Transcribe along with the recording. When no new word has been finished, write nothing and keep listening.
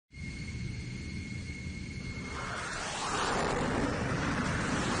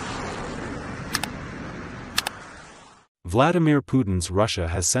Vladimir Putin's Russia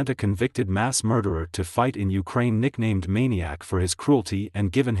has sent a convicted mass murderer to fight in Ukraine nicknamed Maniac for his cruelty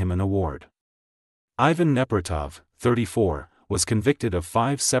and given him an award. Ivan Neparatov, 34, was convicted of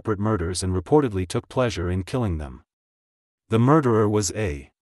 5 separate murders and reportedly took pleasure in killing them. The murderer was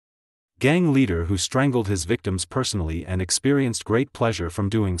a gang leader who strangled his victims personally and experienced great pleasure from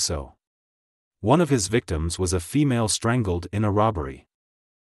doing so. One of his victims was a female strangled in a robbery.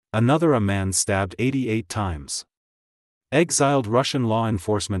 Another a man stabbed 88 times. Exiled Russian law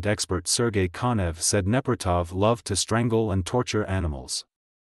enforcement expert Sergei Konev said Neparatov loved to strangle and torture animals,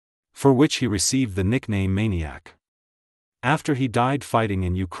 for which he received the nickname Maniac. After he died fighting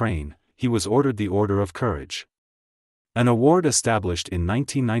in Ukraine, he was ordered the Order of Courage, an award established in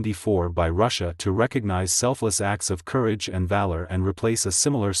 1994 by Russia to recognize selfless acts of courage and valor and replace a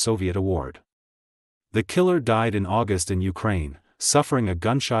similar Soviet award. The killer died in August in Ukraine, suffering a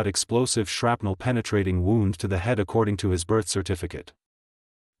gunshot explosive shrapnel penetrating wound to the head according to his birth certificate.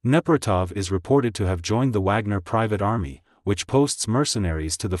 Neparatov is reported to have joined the Wagner private army, which posts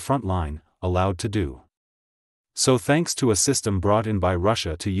mercenaries to the front line, allowed to do so thanks to a system brought in by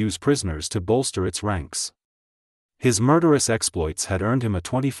Russia to use prisoners to bolster its ranks. His murderous exploits had earned him a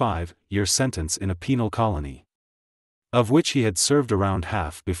 25-year sentence in a penal colony, of which he had served around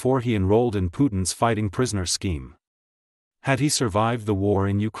half before he enrolled in Putin's fighting prisoner scheme. Had he survived the war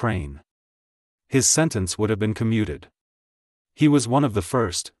in Ukraine, his sentence would have been commuted. He was one of the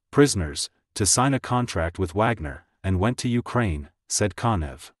first prisoners to sign a contract with Wagner and went to Ukraine, said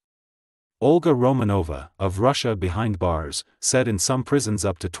Konev. Olga Romanova, of Russia Behind Bars, said in some prisons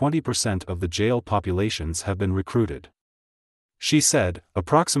up to 20% of the jail populations have been recruited. She said,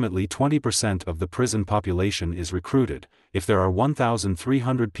 approximately 20% of the prison population is recruited. If there are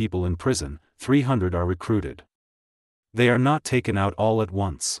 1,300 people in prison, 300 are recruited. They are not taken out all at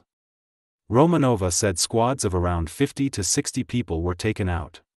once. Romanova said squads of around 50 to 60 people were taken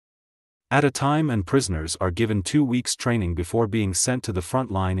out at a time, and prisoners are given 2 weeks training before being sent to the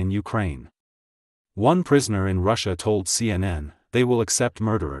front line in Ukraine. One prisoner in Russia told CNN, "They will accept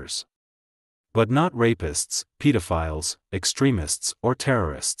murderers, but not rapists, pedophiles, extremists, or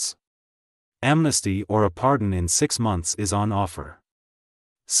terrorists. Amnesty or a pardon in 6 months is on offer."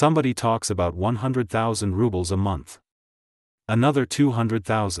 Somebody talks about 100,000 rubles a month. Another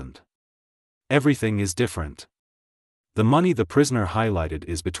 200,000. Everything is different. The money the prisoner highlighted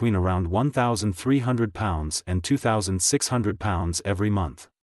is between around £1,300 and £2,600 every month.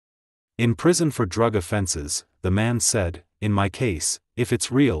 In prison for drug offences, the man said, "In my case, if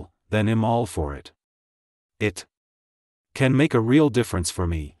it's real, then I'm all for it. It can make a real difference for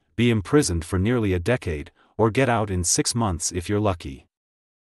me, be imprisoned for nearly a decade, or get out in 6 months if you're lucky.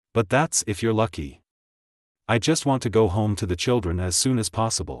 But that's if you're lucky. I just want to go home to the children as soon as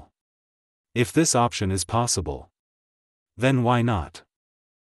possible. If this option is possible, then why not?"